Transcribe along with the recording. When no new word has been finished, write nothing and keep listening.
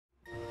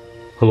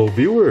Hello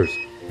viewers,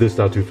 this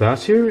Too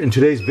Fast here. In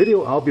today's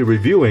video I'll be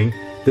reviewing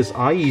this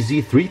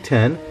iEasy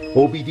 310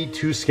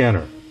 OBDII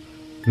scanner.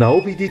 Now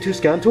OBDII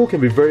scan tool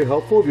can be very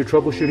helpful if you're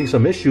troubleshooting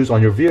some issues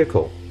on your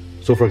vehicle.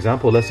 So for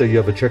example, let's say you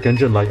have a check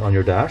engine light on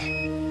your dash.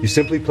 You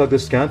simply plug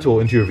this scan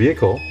tool into your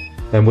vehicle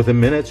and within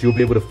minutes you'll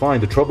be able to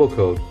find the trouble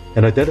code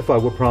and identify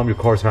what problem your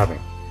car is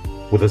having.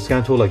 With a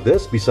scan tool like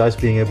this, besides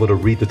being able to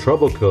read the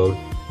trouble code,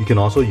 you can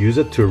also use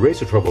it to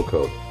erase the trouble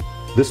code.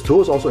 This tool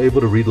is also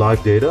able to read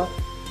live data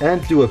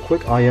and do a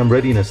quick IM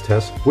readiness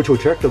test, which will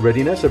check the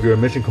readiness of your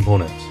emission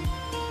components.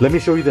 Let me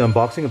show you the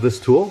unboxing of this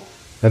tool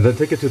and then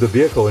take it to the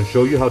vehicle and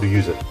show you how to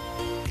use it.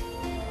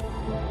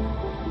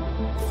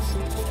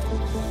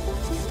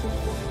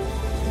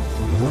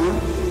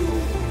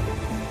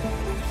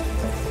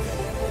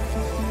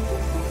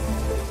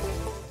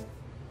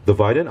 The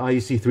VIDENt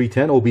iEasy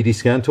 310 OBD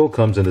scan tool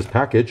comes in this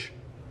package.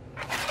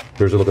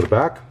 Here's a look at the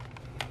back.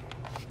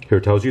 Here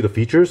it tells you the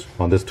features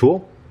on this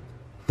tool.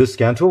 This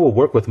scan tool will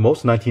work with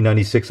most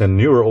 1996 and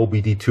newer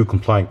OBDII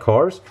compliant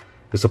cars.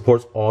 It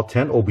supports all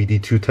 10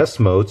 OBDII test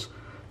modes.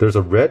 There's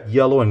a red,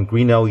 yellow, and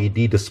green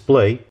LED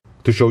display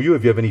to show you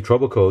if you have any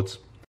trouble codes.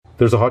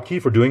 There's a hotkey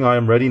for doing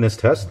IM readiness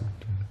test.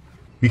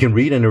 You can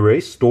read and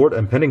erase stored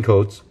and pending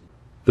codes.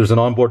 There's an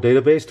onboard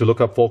database to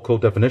look up full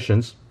code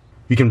definitions.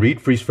 You can read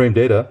freeze frame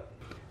data.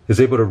 It's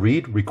able to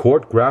read,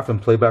 record, graph,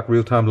 and playback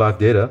real-time live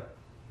data.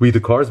 Read the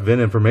car's VIN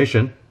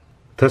information.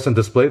 Test and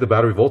display the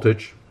battery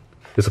voltage.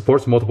 It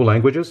supports multiple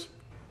languages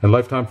and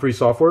lifetime free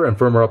software and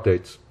firmware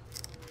updates.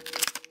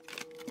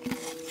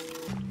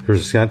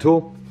 Here's a scan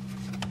tool.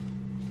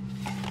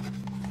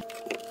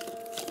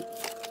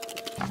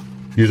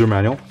 User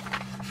manual.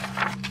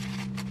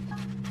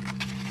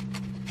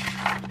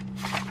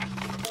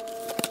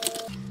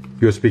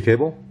 USB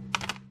cable.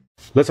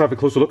 Let's have a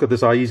closer look at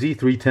this iEasy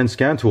 310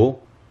 scan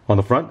tool. On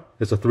the front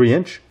is a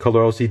 3-inch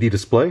color LCD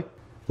display.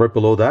 Right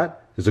below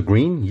that is a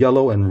green,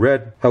 yellow, and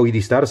red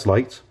LED status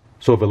lights.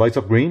 So if it lights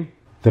up green,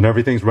 then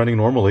everything's running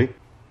normally.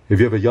 If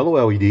you have a yellow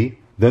LED,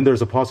 then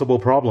there's a possible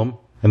problem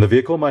and the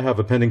vehicle might have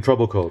a pending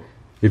trouble code.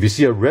 If you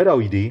see a red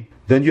LED,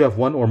 then you have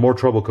one or more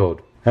trouble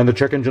code and the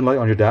check engine light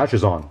on your dash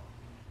is on.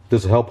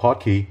 There's a help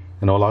hotkey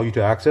and it'll allow you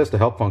to access the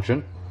help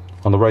function.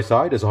 On the right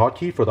side is a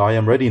hotkey for the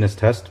IM readiness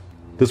test.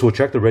 This will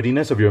check the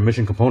readiness of your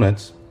emission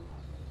components.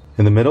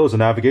 In the middle is the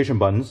navigation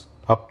buttons,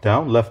 up,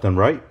 down, left, and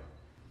right.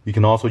 You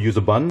can also use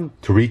a button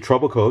to read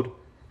trouble code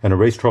and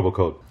erase trouble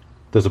code.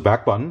 There's a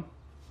back button,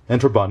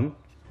 enter button,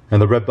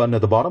 and the red button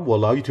at the bottom will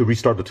allow you to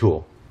restart the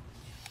tool.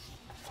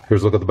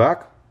 Here's a look at the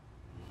back.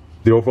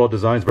 The overall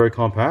design is very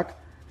compact.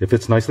 It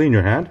fits nicely in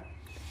your hand.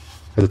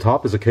 At the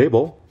top is a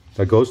cable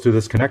that goes to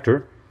this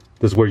connector.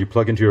 This is where you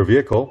plug into your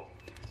vehicle.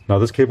 Now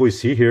this cable you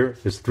see here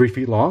is 3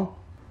 feet long.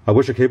 I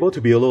wish the cable to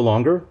be a little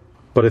longer,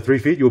 but at 3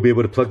 feet you'll be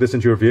able to plug this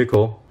into your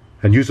vehicle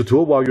and use the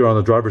tool while you're on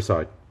the driver's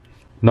side.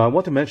 Now I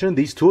want to mention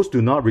these tools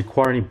do not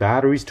require any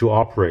batteries to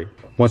operate.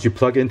 Once you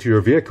plug into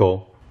your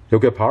vehicle,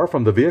 you'll get power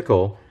from the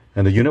vehicle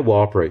and the unit will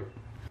operate.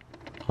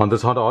 On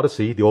this Honda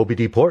Odyssey, the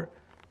OBD port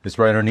is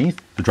right underneath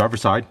the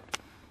driver's side.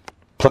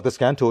 Plug the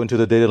scan tool into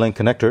the data link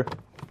connector.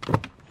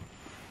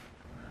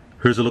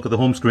 Here's a look at the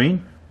home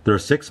screen. There are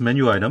 6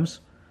 menu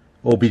items: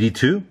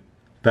 OBDII,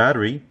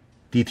 battery,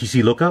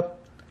 DTC lookup,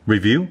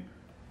 review,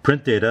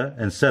 print data,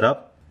 and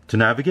setup. To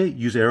navigate,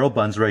 use arrow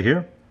buttons right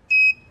here.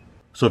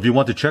 So if you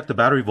want to check the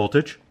battery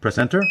voltage, press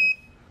enter.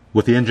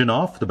 With the engine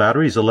off, the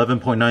battery is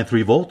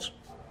 11.93 volts.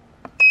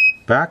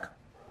 Back.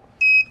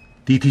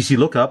 DTC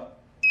lookup.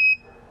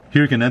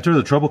 Here you can enter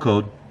the trouble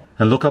code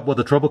and look up what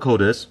the trouble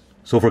code is.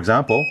 So for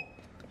example,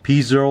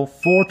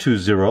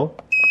 P0420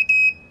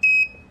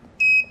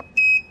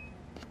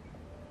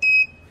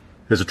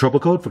 is a trouble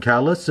code for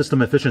catalyst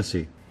system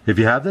efficiency. If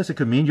you have this, it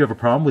could mean you have a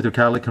problem with your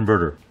catalytic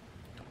converter.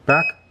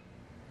 Back.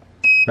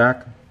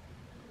 Back.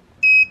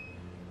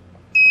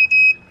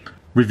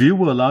 Review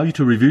will allow you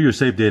to review your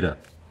saved data.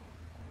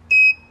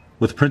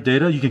 With print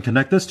data, you can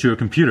connect this to your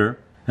computer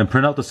and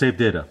print out the saved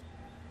data.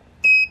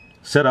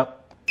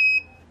 Setup.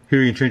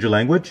 Here you can change your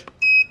language,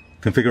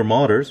 configure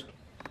monitors,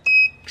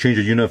 change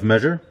your unit of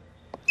measure,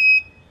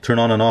 turn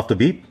on and off the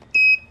beep,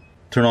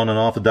 turn on and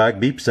off the diag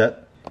beep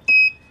set,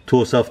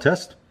 tool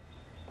self-test.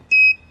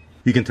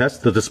 You can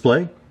test the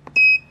display,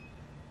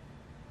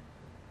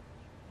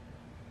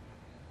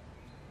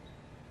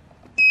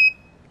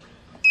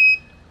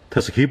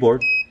 test the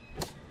keyboard,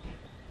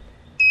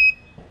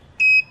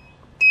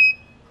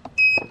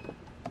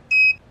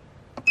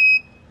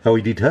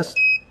 LED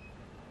test,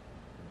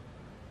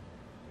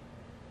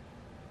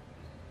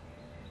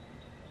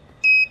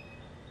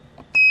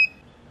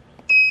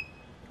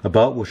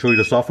 About will show you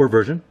the software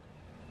version.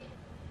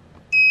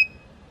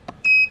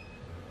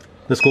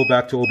 Let's go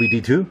back to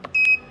OBDII.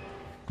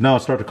 Now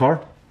let's start the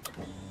car.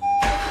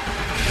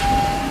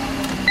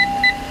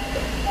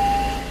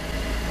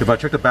 If I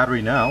check the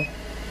battery now,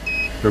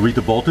 it'll read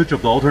the voltage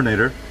of the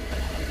alternator.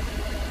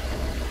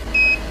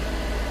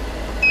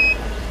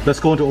 Let's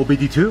go into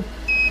OBDII.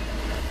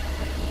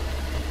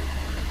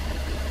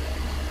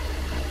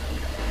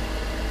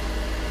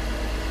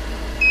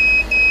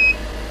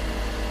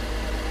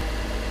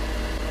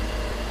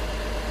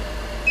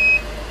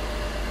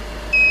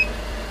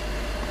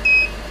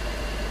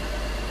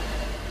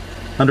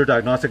 Under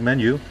Diagnostic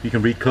menu, you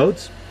can read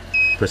codes,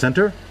 press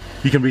enter.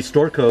 You can read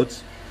stored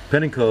codes,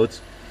 pending codes,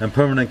 and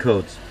permanent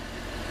codes.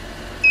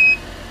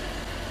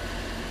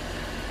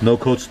 No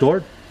code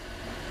stored.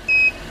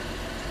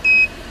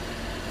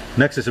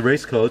 Next is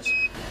erase codes.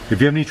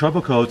 If you have any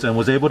trouble codes and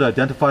was able to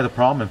identify the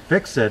problem and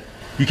fix it,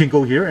 you can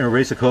go here and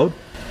erase a code.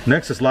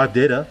 Next is live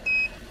data.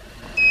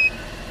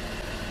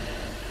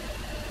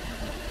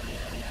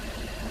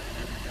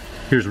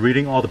 Here's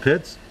reading all the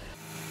PIDs.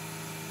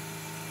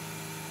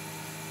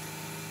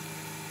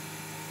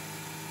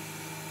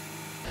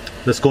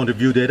 Let's go into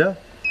view data.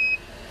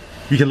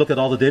 You can look at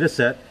all the data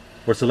set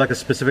or select a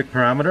specific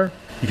parameter.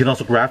 You can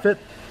also graph it.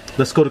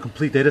 Let's go to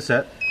complete data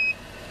set.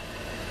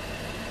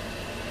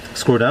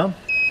 Scroll down.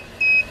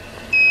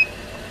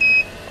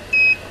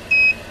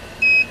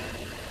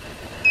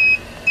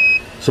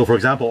 So for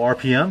example,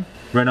 RPM,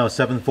 right now is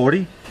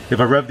 740. If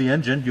I rev the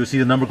engine, you'll see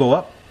the number go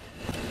up.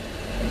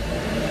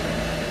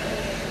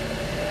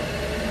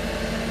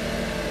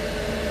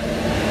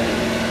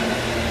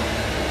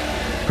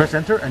 Press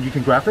enter and you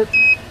can graph it.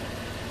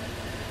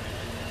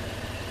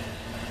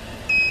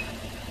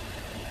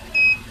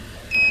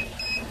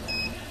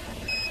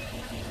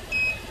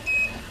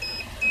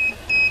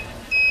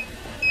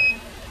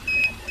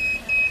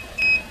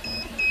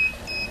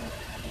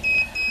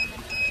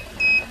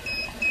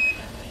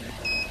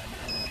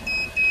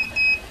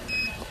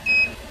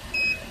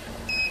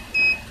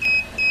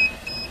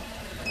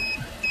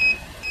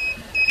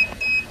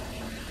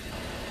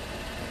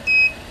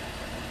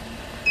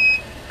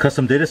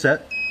 Custom data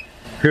set.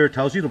 Here it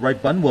tells you the right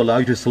button will allow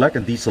you to select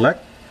and deselect.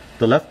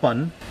 The left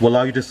button will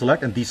allow you to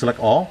select and deselect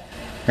all.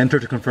 Enter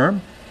to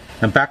confirm,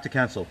 and back to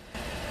cancel.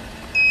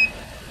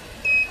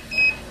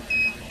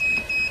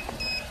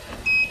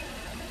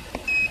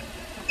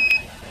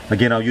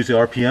 Again, I'll use the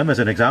RPM as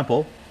an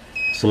example.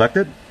 Select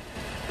it,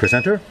 press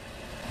enter.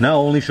 Now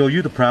I'll only show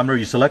you the parameter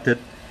you selected,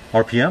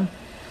 RPM.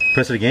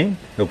 Press it again,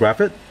 it'll graph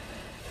it.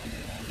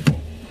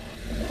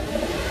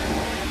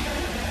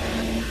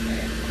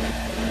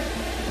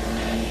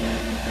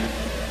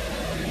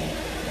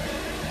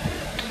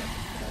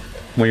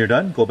 When you're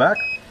done, go back.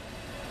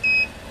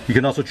 You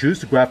can also choose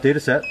to graph data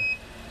set.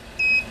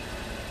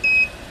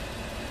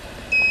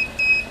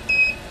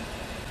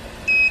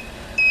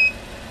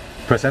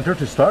 Press enter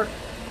to start.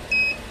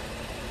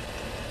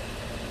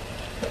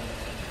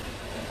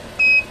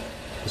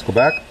 Let's go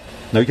back.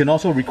 Now you can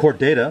also record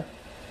data.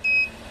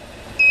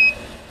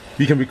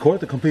 You can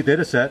record the complete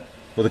data set,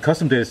 or the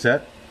custom data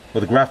set,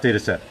 or the graph data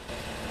set.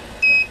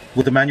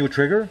 With the manual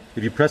trigger,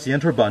 if you press the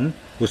enter button,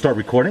 it will start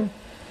recording.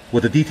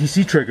 With the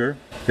DTC trigger,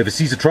 if it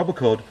sees the trouble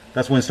code,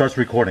 that's when it starts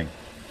recording.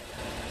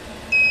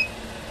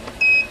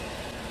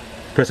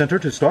 Press enter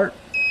to start.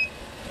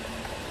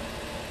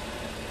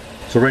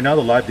 So right now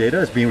the live data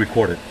is being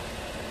recorded.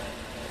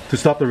 To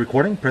stop the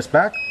recording, press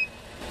back.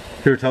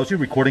 Here it tells you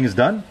recording is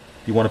done.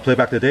 You want to play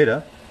back the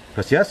data,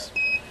 press yes.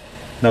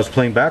 Now it's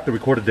playing back the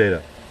recorded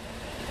data.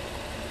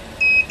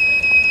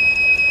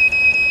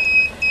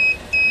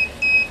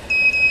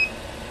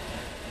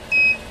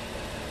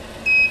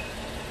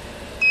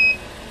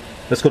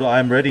 Let's go to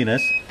IM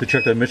readiness to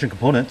check the emission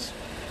components.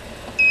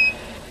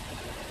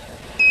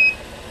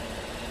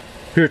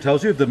 Here it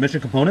tells you if the emission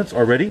components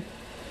are ready.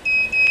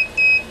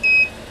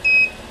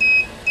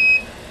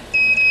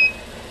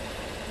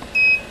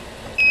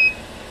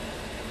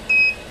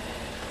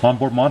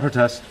 Onboard monitor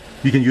test.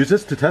 You can use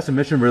this to test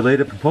emission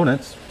related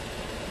components.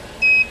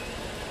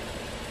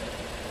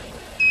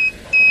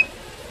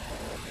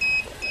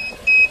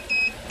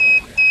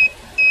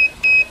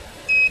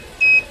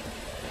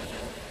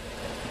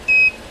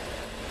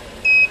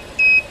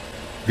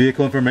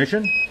 Vehicle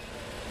information.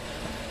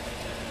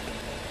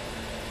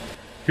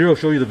 Here I'll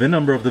show you the VIN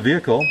number of the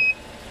vehicle.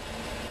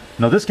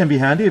 Now this can be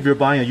handy if you're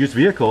buying a used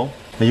vehicle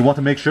and you want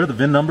to make sure the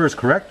VIN number is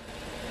correct.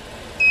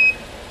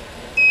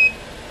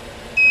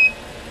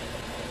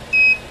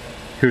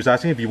 Here's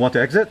asking if you want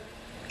to exit.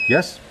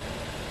 Yes.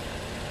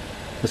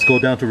 Let's go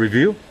down to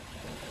review.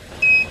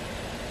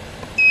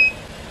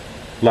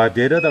 Live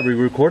data that we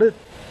recorded.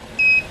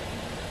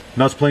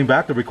 Now it's playing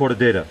back the recorded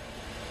data.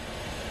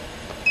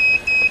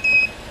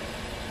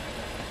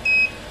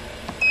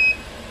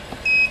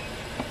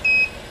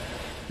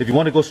 If you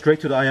want to go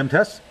straight to the IM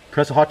test,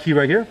 press the hotkey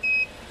right here.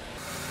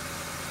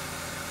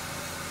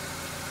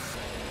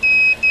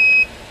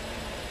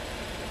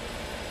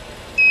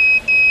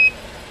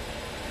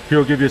 Here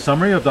will give you a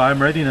summary of the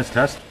IM readiness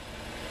test.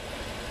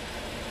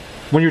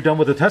 When you're done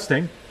with the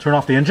testing, turn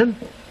off the engine.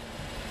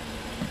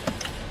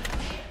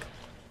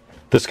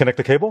 Disconnect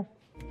the cable,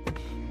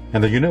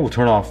 and the unit will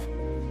turn off.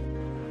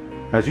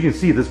 As you can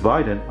see, this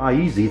VIDENt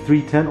iEasy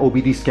 310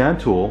 OBD scan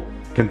tool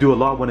can do a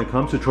lot when it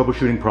comes to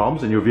troubleshooting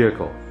problems in your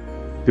vehicle.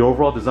 The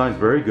overall design is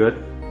very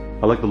good.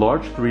 I like the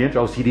large 3-inch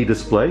LCD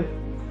display.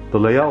 The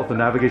layout of the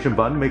navigation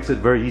button makes it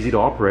very easy to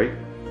operate.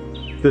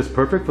 This is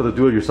perfect for the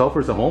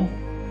do-it-yourselfers at home.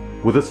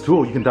 With this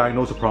tool, you can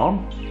diagnose a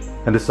problem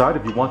and decide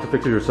if you want to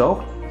fix it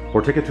yourself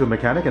or take it to a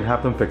mechanic and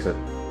have them fix it.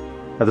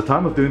 At the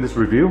time of doing this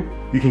review,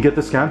 you can get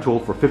the scan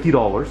tool for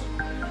 $50.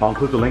 I'll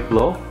include the link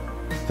below.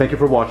 Thank you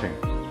for watching.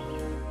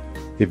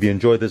 If you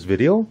enjoyed this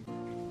video,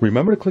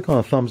 remember to click on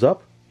a thumbs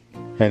up.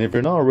 And if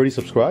you're not already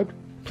subscribed,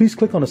 please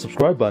click on the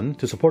subscribe button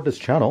to support this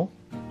channel.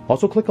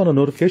 Also click on the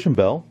notification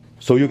bell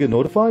so you'll get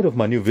notified of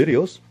my new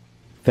videos.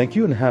 Thank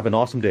you and have an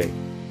awesome day.